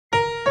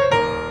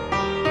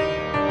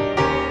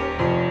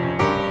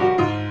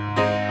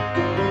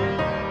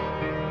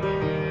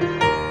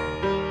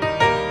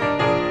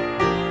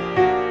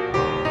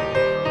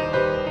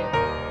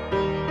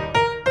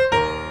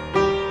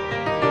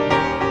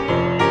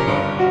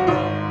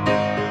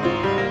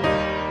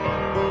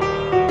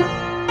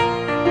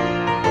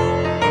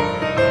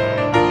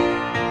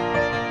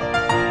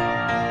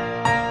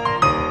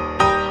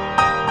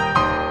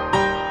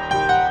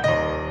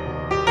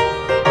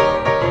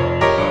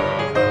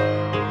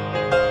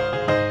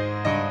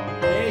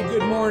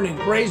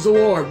Praise the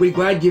Lord. We're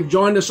glad you've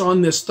joined us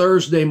on this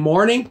Thursday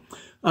morning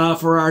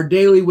for our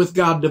Daily with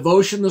God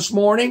devotion this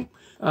morning.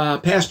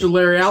 Pastor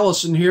Larry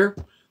Allison here,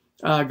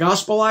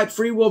 Gospel Light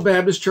Free Will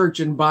Baptist Church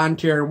in Bonne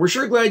Terre. And we're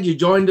sure glad you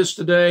joined us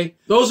today.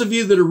 Those of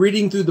you that are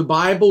reading through the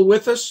Bible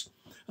with us,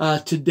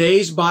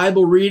 today's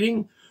Bible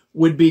reading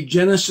would be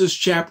Genesis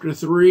chapter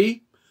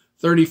 3,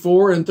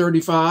 34 and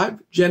 35.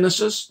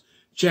 Genesis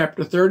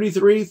chapter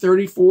 33,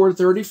 34,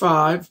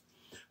 35.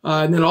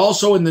 And then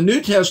also in the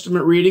New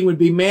Testament reading would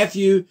be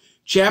Matthew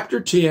chapter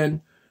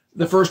 10,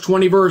 the first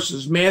 20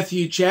 verses.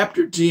 Matthew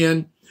chapter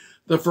 10,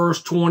 the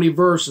first 20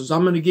 verses.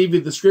 I'm going to give you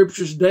the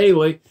scriptures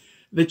daily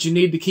that you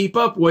need to keep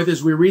up with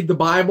as we read the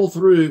Bible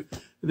through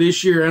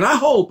this year. And I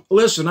hope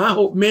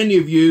many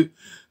of you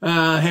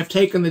have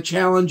taken the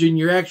challenge and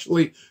you're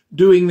actually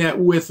doing that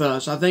with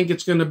us. I think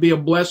it's going to be a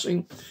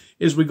blessing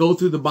as we go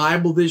through the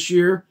Bible this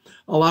year.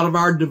 A lot of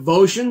our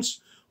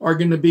devotions are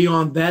going to be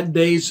on that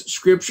day's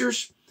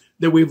scriptures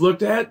that we've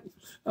looked at.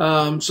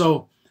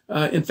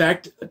 In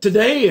fact,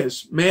 today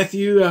is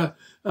Matthew,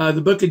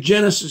 the book of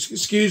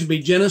Genesis,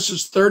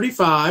 Genesis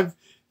 35,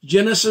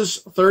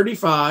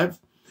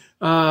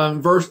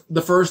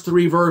 the first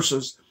three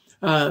verses.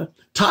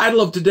 Title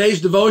of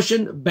today's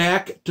devotion,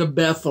 Back to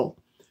Bethel.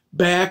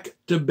 Back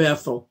to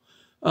Bethel.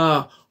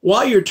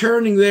 While you're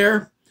turning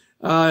there,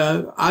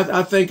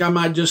 I think I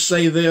might just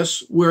say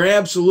this. We're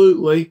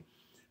absolutely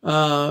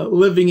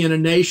living in a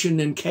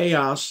nation in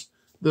chaos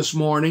this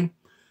morning.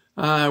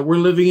 We're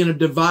living in a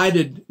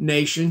divided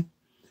nation.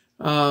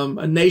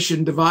 A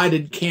nation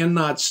divided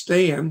cannot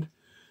stand.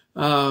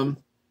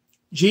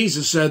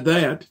 Jesus said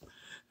that.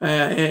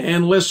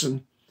 And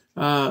listen,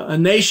 a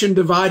nation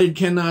divided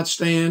cannot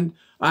stand.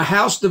 A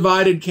house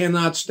divided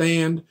cannot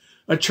stand.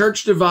 A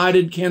church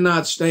divided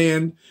cannot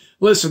stand.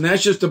 Listen,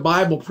 that's just a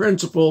Bible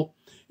principle,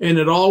 and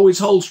it always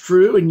holds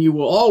true, and you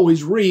will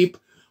always reap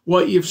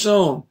what you've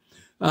sown.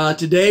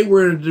 Today,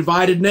 we're in a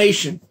divided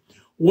nation.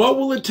 What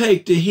will it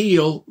take to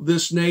heal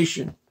this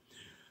nation?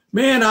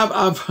 Man, I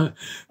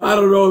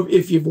don't know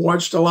if you've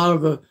watched a lot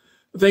of the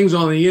things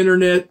on the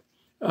internet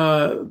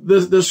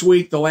this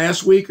week, the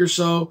last week or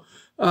so.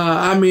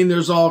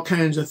 There's all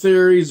kinds of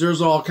theories. There's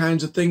all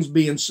kinds of things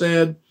being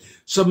said.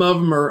 Some of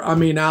them are,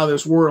 out of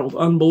this world,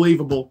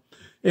 unbelievable.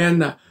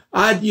 And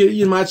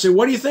you might say,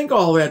 what do you think of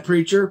all that,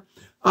 preacher?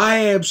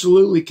 I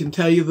absolutely can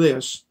tell you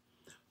this.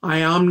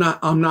 I'm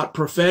not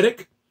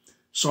prophetic,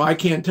 so I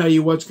can't tell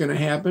you what's going to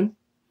happen.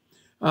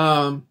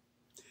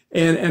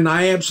 And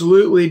I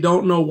absolutely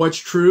don't know what's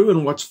true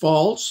and what's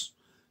false,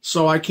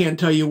 so I can't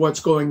tell you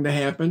what's going to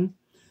happen.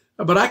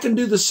 But I can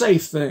do the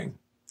safe thing.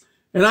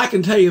 And I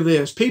can tell you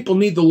this, people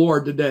need the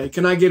Lord today.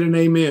 Can I get an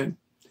amen?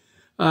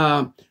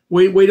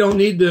 We don't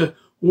need to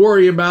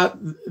worry about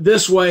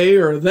this way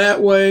or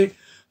that way.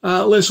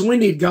 Listen, we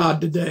need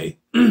God today.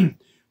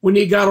 We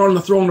need God on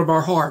the throne of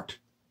our heart.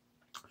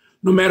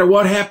 No matter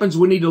what happens,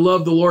 we need to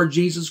love the Lord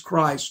Jesus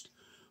Christ.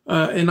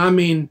 Love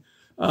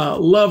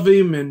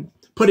him and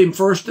put him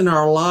first in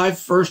our life,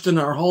 first in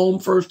our home,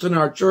 first in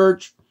our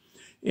church.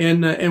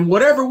 And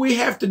whatever we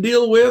have to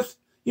deal with,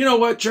 you know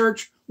what,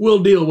 church? We'll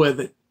deal with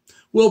it.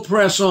 We'll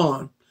press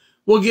on.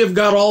 We'll give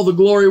God all the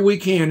glory we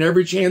can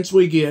every chance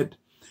we get.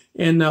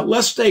 And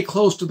let's stay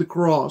close to the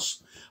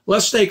cross.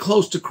 Let's stay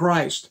close to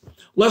Christ.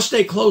 Let's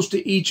stay close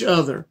to each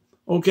other.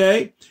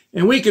 Okay?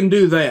 And we can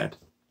do that.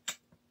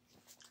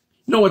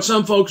 You know what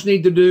some folks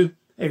need to do?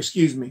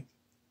 Excuse me.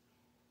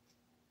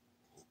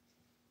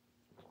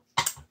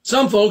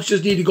 Some folks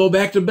just need to go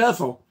back to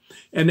Bethel.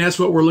 And that's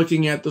what we're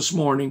looking at this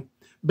morning.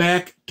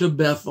 Back to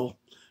Bethel.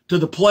 To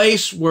the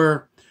place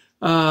where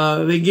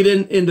they get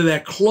into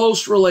that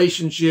close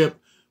relationship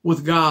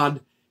with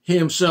God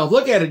himself.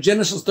 Look at it.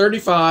 Genesis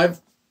 35,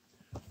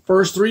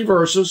 first three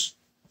verses.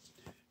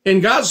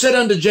 And God said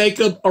unto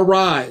Jacob,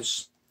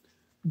 Arise,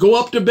 go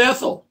up to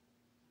Bethel,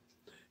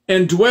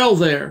 and dwell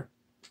there,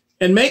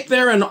 and make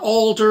there an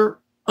altar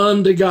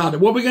unto God.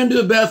 What are we going to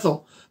do at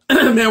Bethel?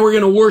 Now we're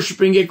going to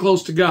worship and get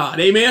close to God.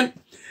 Amen?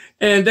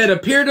 And that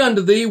appeared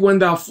unto thee when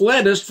thou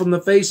fleddest from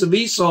the face of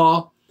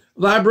Esau,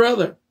 thy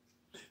brother.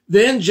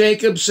 Then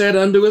Jacob said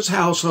unto his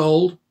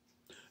household,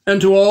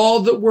 and to all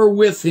that were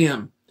with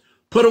him,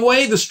 Put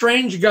away the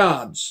strange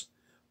gods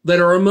that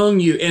are among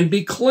you, and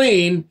be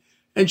clean,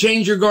 and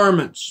change your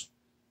garments.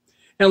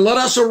 And let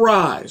us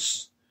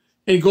arise,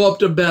 and go up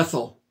to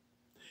Bethel.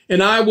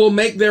 And I will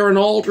make there an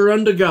altar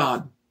unto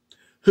God,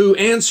 who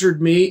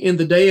answered me in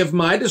the day of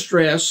my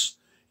distress,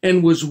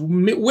 and was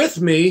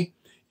with me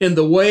in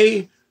the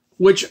way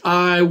which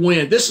I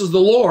went. This is the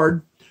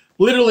Lord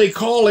literally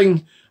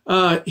calling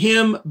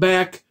him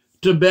back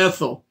to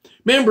Bethel.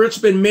 Remember, it's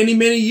been many,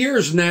 many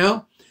years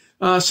now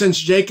since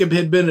Jacob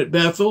had been at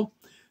Bethel.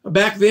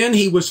 Back then,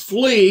 he was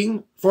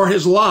fleeing for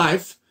his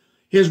life.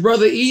 His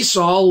brother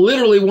Esau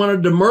literally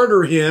wanted to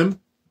murder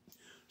him,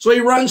 so he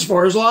runs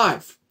for his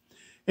life.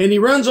 And he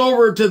runs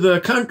over to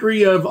the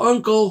country of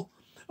Uncle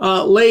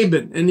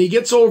Laban, and he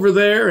gets over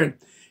there, and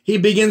he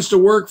begins to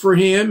work for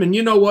him. And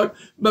you know what?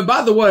 But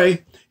by the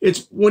way,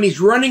 it's when he's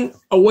running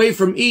away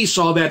from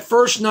Esau, that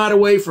first night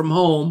away from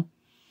home,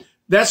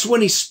 That's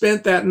when he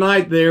spent that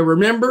night there.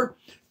 Remember,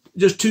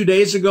 just 2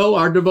 days ago,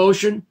 our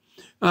devotion,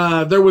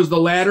 there was the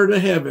ladder to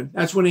heaven.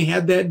 That's when he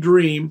had that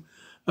dream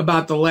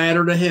about the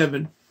ladder to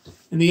heaven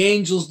and the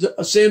angels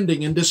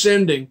ascending and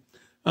descending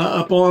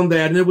upon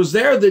that. And it was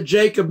there that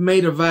Jacob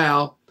made a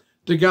vow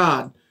to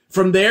God.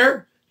 From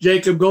there,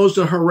 Jacob goes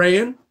to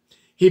Haran.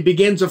 He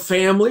begins a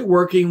family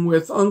working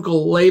with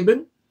Uncle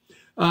Laban.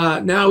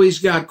 Now he's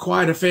got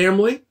quite a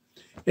family.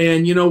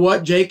 And you know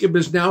what? Jacob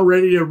is now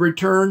ready to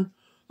return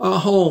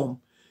home.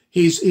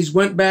 He's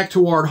went back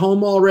toward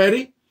home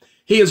already.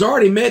 He has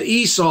already met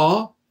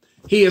Esau.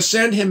 He has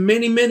sent him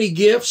many, many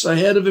gifts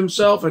ahead of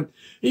himself. And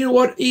you know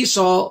what?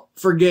 Esau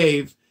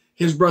forgave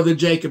his brother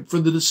Jacob for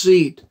the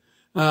deceit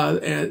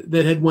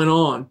that had went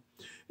on.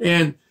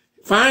 And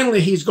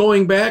finally, he's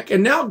going back.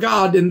 And now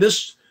God, in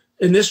this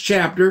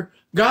chapter,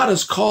 God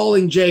is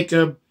calling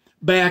Jacob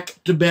back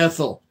to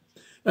Bethel.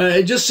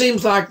 It just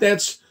seems like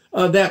that's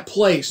that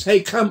place.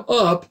 Hey, come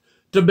up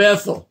to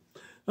Bethel.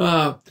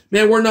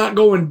 Man, we're not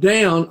going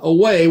down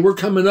away. We're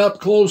coming up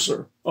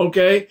closer.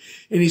 Okay?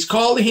 And he's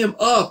calling him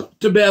up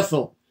to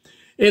Bethel.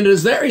 And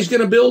it's there he's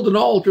going to build an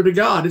altar to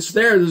God. It's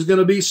there's going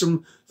to be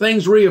some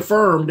things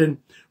reaffirmed and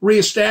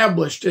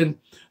reestablished. And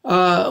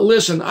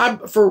listen,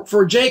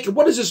 for Jacob,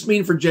 what does this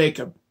mean for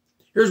Jacob?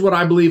 Here's what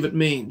I believe it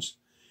means.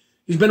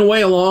 He's been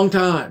away a long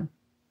time.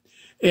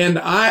 And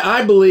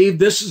I believe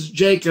this is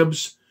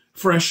Jacob's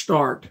fresh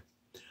start.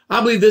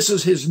 I believe this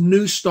is his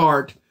new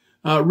start,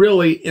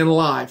 really, in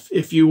life,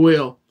 if you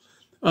will.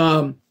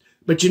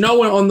 But you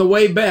know, on the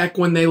way back,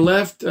 when they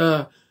left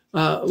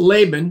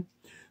Laban,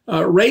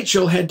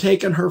 Rachel had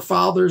taken her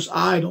father's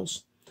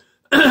idols.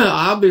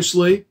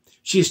 Obviously,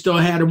 she still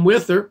had them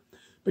with her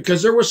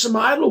because there was some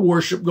idol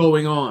worship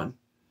going on.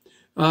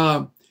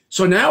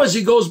 So now as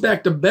he goes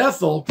back to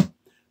Bethel,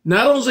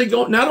 not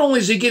only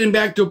is he getting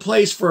back to a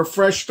place for a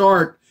fresh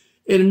start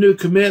and a new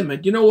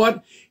commitment, you know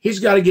what? He's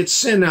got to get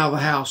sin out of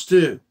the house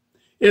too.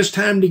 It's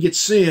time to get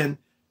sin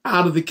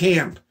out of the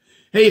camp.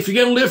 Hey, if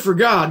you're going to live for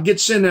God, get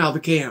sin out of the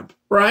camp,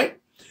 right?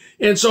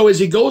 And so as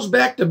he goes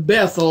back to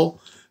Bethel,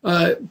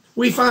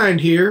 we find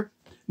here,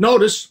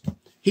 notice,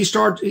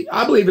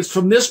 I believe it's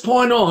from this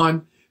point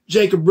on,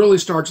 Jacob really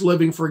starts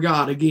living for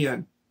God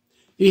again.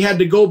 He had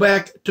to go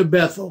back to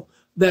Bethel,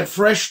 that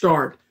fresh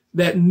start,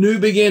 that new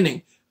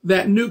beginning,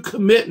 that new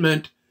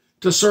commitment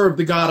to serve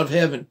the God of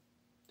heaven.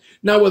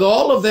 Now, with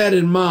all of that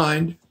in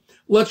mind,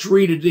 let's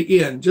read it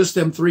again, just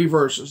them 3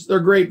 verses. They're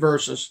great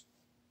verses.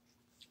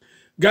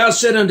 God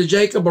said unto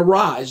Jacob,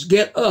 arise,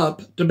 get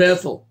up to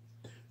Bethel,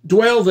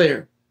 dwell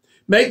there.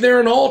 Make there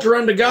an altar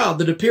unto God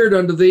that appeared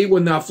unto thee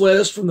when thou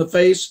fleddest from the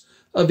face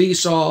of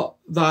Esau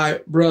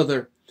thy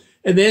brother.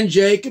 And then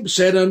Jacob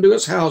said unto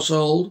his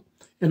household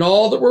and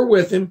all that were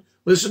with him,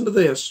 listen to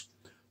this,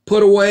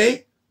 put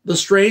away the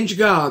strange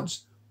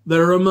gods that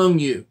are among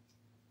you.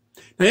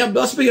 Now,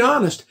 let's be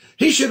honest.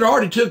 He should have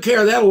already took care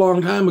of that a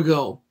long time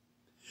ago.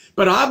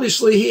 But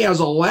obviously he has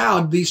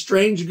allowed these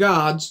strange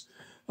gods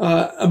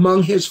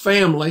among his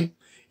family.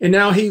 And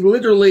now he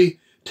literally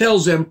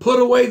tells them, put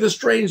away the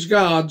strange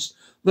gods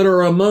that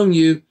are among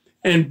you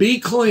and be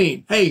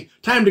clean. Hey,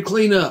 time to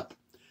clean up.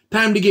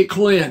 Time to get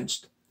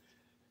cleansed.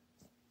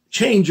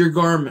 Change your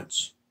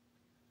garments.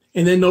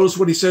 And then notice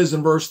what he says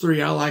in verse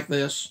 3. I like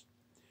this.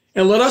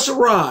 And let us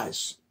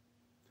arise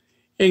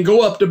and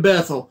go up to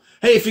Bethel.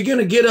 Hey, if you're going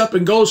to get up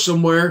and go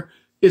somewhere,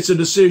 it's a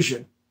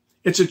decision.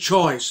 It's a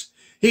choice.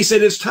 He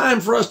said, it's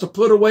time for us to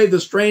put away the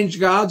strange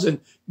gods and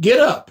get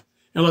up.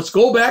 And let's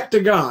go back to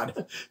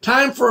God.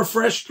 Time for a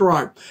fresh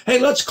start. Hey,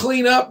 let's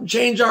clean up and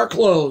change our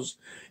clothes.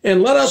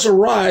 And let us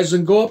arise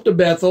and go up to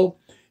Bethel,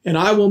 and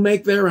I will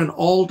make there an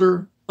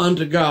altar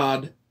unto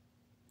God,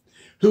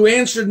 who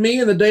answered me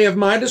in the day of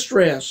my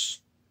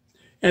distress,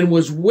 and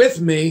was with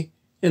me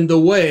in the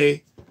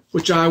way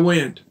which I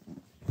went.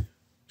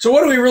 So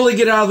what do we really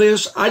get out of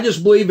this? I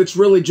just believe it's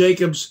really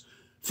Jacob's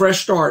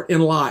fresh start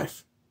in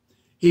life.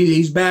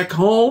 He's back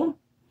home.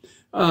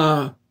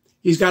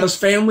 He's got his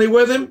family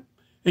with him.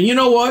 And you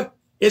know what?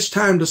 It's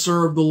time to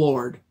serve the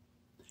Lord.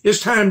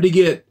 It's time to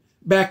get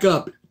back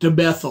up to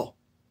Bethel.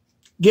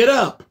 Get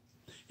up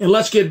and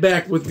let's get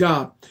back with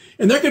God.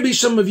 And there could be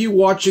some of you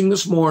watching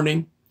this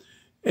morning,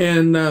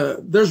 and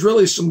there's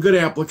really some good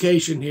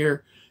application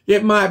here.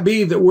 It might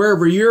be that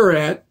wherever you're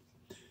at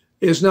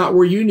is not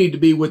where you need to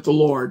be with the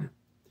Lord.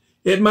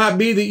 It might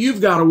be that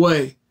you've got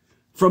away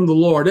from the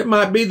Lord. It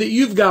might be that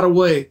you've got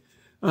away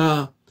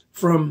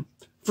from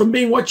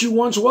being what you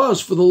once was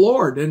for the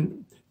Lord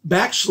and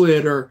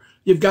backslid, or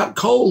you've got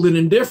cold and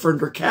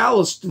indifferent or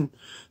calloused, and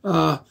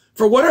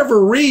for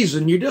whatever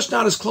reason, you're just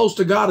not as close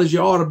to God as you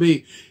ought to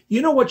be.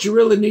 You know what you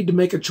really need to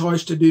make a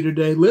choice to do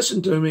today?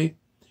 Listen to me.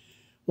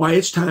 Why,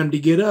 it's time to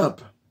get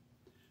up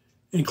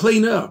and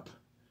clean up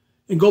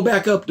and go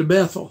back up to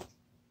Bethel.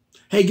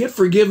 Hey, get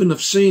forgiven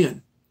of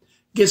sin.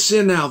 Get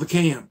sin out of the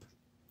camp.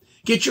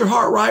 Get your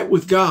heart right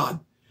with God.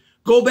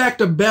 Go back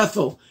to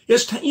Bethel.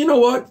 You know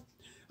what?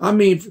 I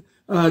mean,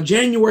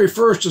 January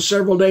 1st is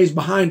several days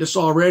behind us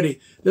already.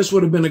 This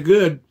would have been a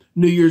good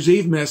New Year's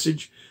Eve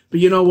message. But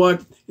you know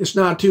what? It's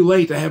not too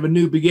late to have a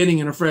new beginning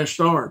and a fresh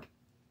start.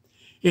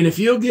 And if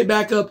you'll get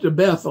back up to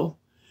Bethel,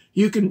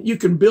 you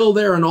can build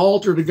there an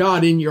altar to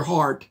God in your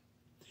heart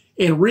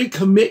and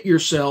recommit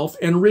yourself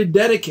and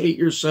rededicate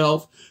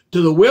yourself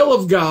to the will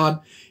of God.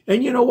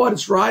 And you know what?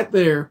 It's right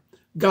there.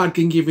 God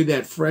can give you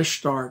that fresh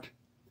start.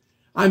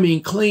 I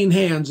mean, clean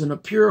hands and a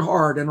pure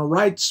heart and a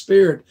right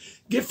spirit.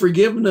 Get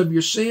forgiven of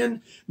your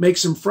sin. Make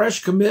some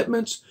fresh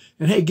commitments.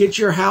 And hey, get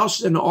your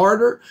house in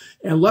order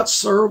and let's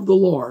serve the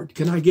Lord.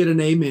 Can I get an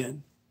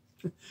amen?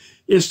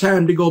 It's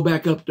time to go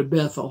back up to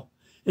Bethel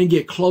and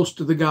get close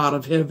to the God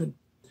of heaven.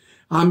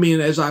 I mean,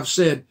 as I've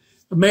said,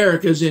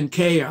 America is in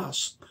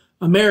chaos.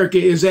 America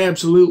is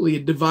absolutely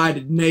a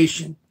divided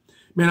nation.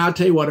 Man, I'll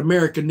tell you what,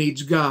 America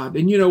needs God.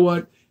 And you know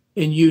what?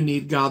 And you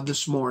need God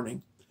this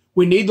morning.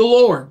 We need the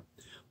Lord.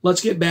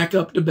 Let's get back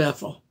up to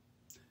Bethel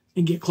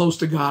and get close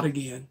to God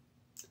again.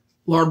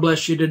 Lord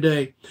bless you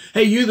today.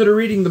 Hey, you that are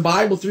reading the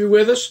Bible through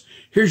with us,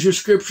 here's your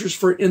scriptures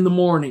for in the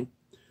morning.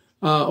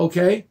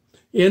 Okay?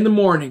 In the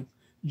morning.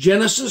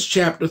 Genesis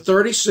chapter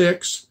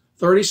 36,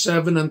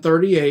 37, and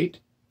 38.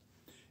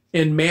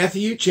 And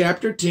Matthew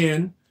chapter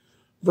 10,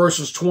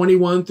 verses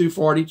 21 through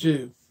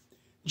 42.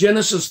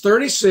 Genesis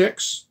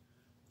 36,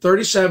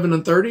 37,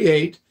 and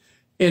 38.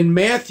 And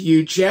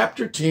Matthew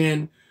chapter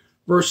 10,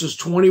 verses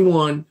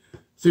 21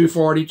 through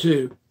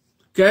 42.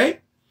 Okay?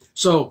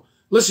 So,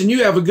 listen,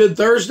 you have a good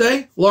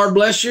Thursday. Lord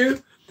bless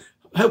you.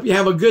 Hope you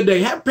have a good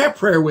day. Have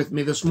prayer with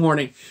me this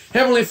morning.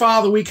 Heavenly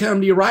Father, we come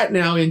to you right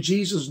now in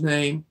Jesus'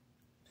 name.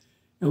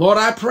 And Lord,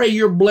 I pray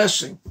your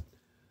blessing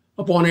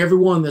upon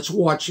everyone that's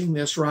watching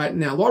this right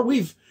now. Lord,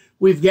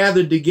 we've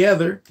gathered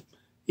together,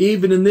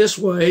 even in this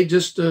way,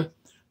 just to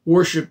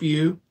worship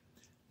you,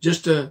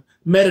 just to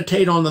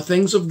meditate on the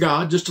things of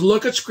God, just to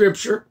look at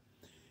Scripture.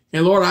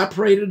 And Lord, I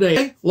pray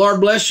today,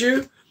 Lord bless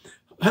you.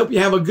 Hope you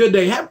have a good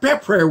day. Have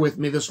prayer with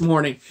me this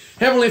morning.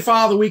 Heavenly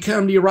Father, we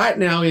come to you right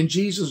now in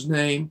Jesus'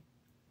 name.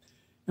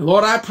 And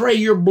Lord, I pray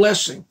your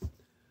blessing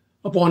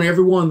upon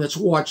everyone that's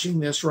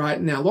watching this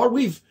right now. Lord,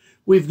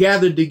 we've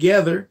gathered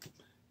together,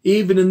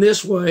 even in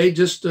this way,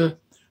 just to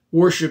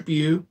worship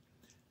you,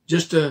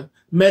 just to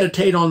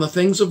meditate on the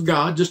things of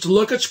God, just to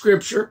look at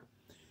Scripture.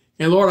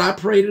 And Lord, I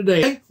pray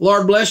today,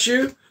 Lord bless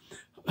you.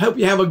 Hope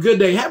you have a good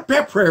day. Have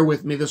prayer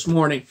with me this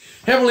morning.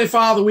 Heavenly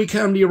Father, we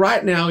come to you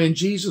right now in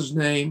Jesus'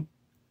 name.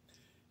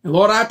 And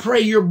Lord, I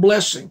pray your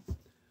blessing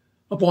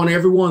upon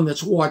everyone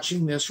that's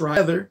watching this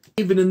right now,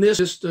 even in this,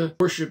 just to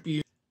worship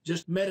you,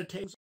 just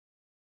meditate.